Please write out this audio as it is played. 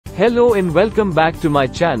Hello and welcome back to my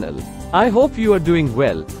channel. I hope you are doing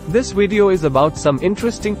well. This video is about some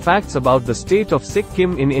interesting facts about the state of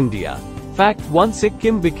Sikkim in India. Fact 1.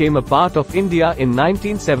 Sikkim became a part of India in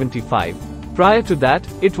 1975. Prior to that,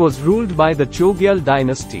 it was ruled by the Chogyal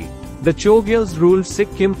dynasty. The Chogyals ruled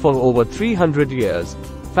Sikkim for over 300 years.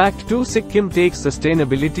 Fact 2. Sikkim takes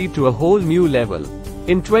sustainability to a whole new level.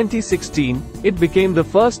 In 2016, it became the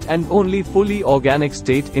first and only fully organic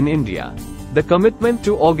state in India. The commitment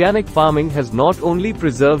to organic farming has not only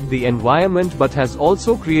preserved the environment but has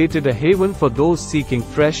also created a haven for those seeking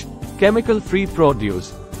fresh, chemical-free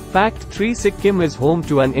produce. Fact 3. Sikkim is home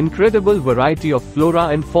to an incredible variety of flora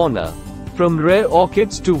and fauna. From rare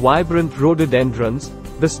orchids to vibrant rhododendrons,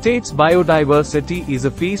 the state's biodiversity is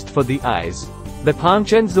a feast for the eyes. The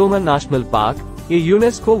Khanchenzoma National Park, a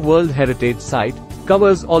UNESCO World Heritage Site,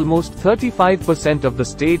 covers almost 35% of the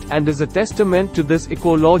state and is a testament to this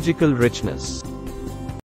ecological richness.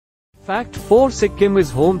 Fact 4. Sikkim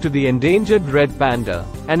is home to the endangered red panda,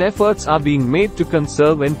 and efforts are being made to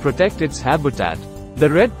conserve and protect its habitat. The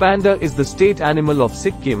red panda is the state animal of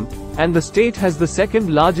Sikkim, and the state has the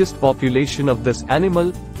second largest population of this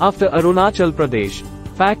animal, after Arunachal Pradesh.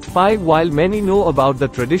 Fact 5. While many know about the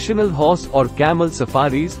traditional horse or camel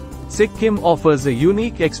safaris, Sikkim offers a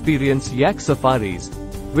unique experience: yak safaris.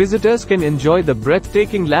 Visitors can enjoy the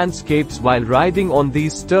breathtaking landscapes while riding on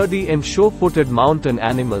these sturdy and sure-footed mountain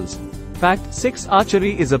animals. Fact 6.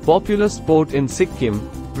 Archery is a popular sport in Sikkim,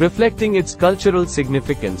 reflecting its cultural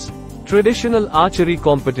significance. Traditional archery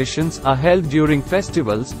competitions are held during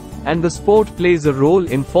festivals, and the sport plays a role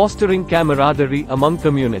in fostering camaraderie among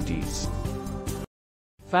communities.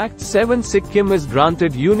 Fact 7. Sikkim is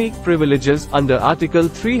granted unique privileges under Article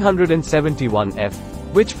 371F,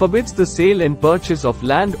 which forbids the sale and purchase of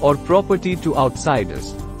land or property to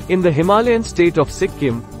outsiders. In the Himalayan state of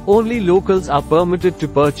Sikkim, only locals are permitted to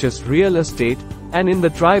purchase real estate, and in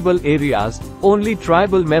the tribal areas, only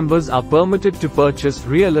tribal members are permitted to purchase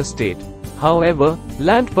real estate. However,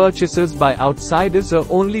 land purchases by outsiders are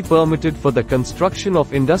only permitted for the construction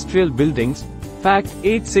of industrial buildings. Fact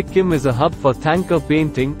 8. Sikkim is a hub for Thangka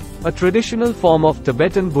painting, a traditional form of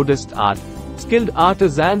Tibetan Buddhist art. Skilled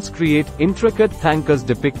artisans create intricate thangkas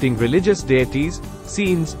depicting religious deities,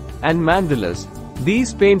 scenes, and mandalas.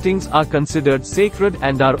 These paintings are considered sacred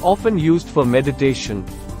and are often used for meditation.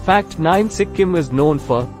 Fact 9. Sikkim is known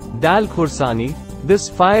for dal khorsani. This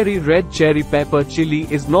fiery red cherry pepper chili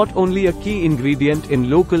is not only a key ingredient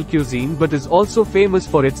in local cuisine but is also famous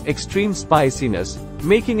for its extreme spiciness,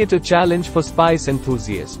 making it a challenge for spice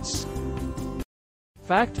enthusiasts.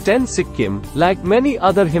 Fact 10. Sikkim, like many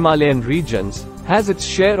other Himalayan regions, has its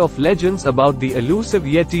share of legends about the elusive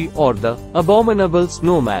Yeti or the abominable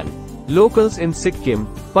snowman. Locals in Sikkim,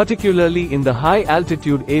 particularly in the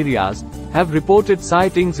high-altitude areas, have reported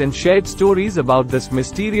sightings and shared stories about this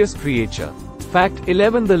mysterious creature. Fact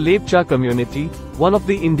 11. The Lepcha community, one of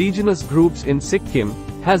the indigenous groups in Sikkim,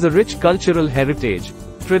 has a rich cultural heritage.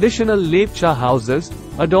 Traditional Lepcha houses,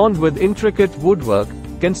 adorned with intricate woodwork,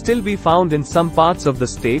 can still be found in some parts of the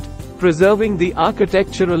state, preserving the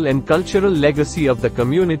architectural and cultural legacy of the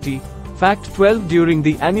community. Fact 12. During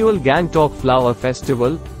the annual Gangtok Flower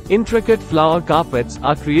Festival, intricate flower carpets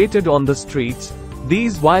are created on the streets.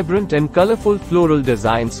 These vibrant and colorful floral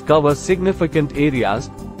designs cover significant areas,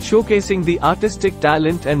 showcasing the artistic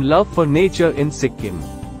talent and love for nature in Sikkim.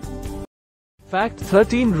 Fact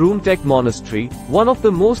 13. Rumtek Monastery, one of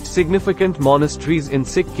the most significant monasteries in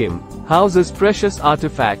Sikkim, houses precious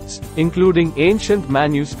artifacts, including ancient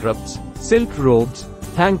manuscripts, silk robes,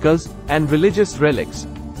 thangkas, and religious relics.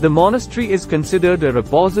 The monastery is considered a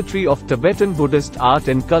repository of Tibetan Buddhist art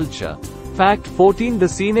and culture. Fact 14. The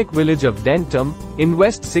scenic village of Dentam, in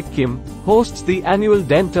West Sikkim, hosts the annual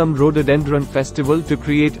Dentam Rhododendron Festival to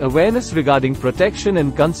create awareness regarding protection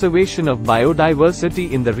and conservation of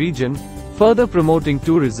biodiversity in the region, further promoting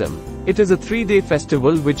tourism. It is a 3-day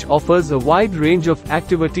festival which offers a wide range of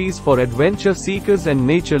activities for adventure seekers and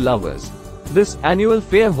nature lovers. This annual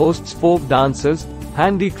fair hosts folk dances,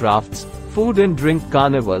 handicrafts, food and drink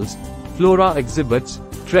carnivals, flora exhibits,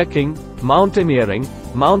 trekking, mountaineering,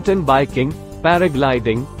 mountain biking,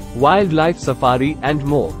 paragliding, wildlife safari and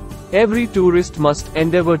more. Every tourist must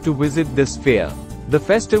endeavor to visit this fair. The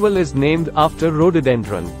festival is named after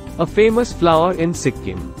rhododendron, a famous flower in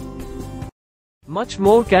Sikkim. Much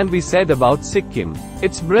more can be said about Sikkim.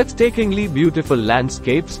 Its breathtakingly beautiful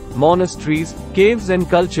landscapes, monasteries, caves and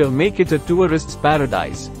culture make it a tourist's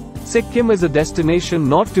paradise. Sikkim is a destination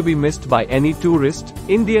not to be missed by any tourist,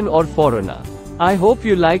 Indian or foreigner. I hope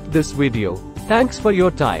you liked this video. Thanks for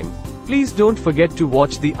your time. Please don't forget to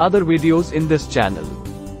watch the other videos in this channel.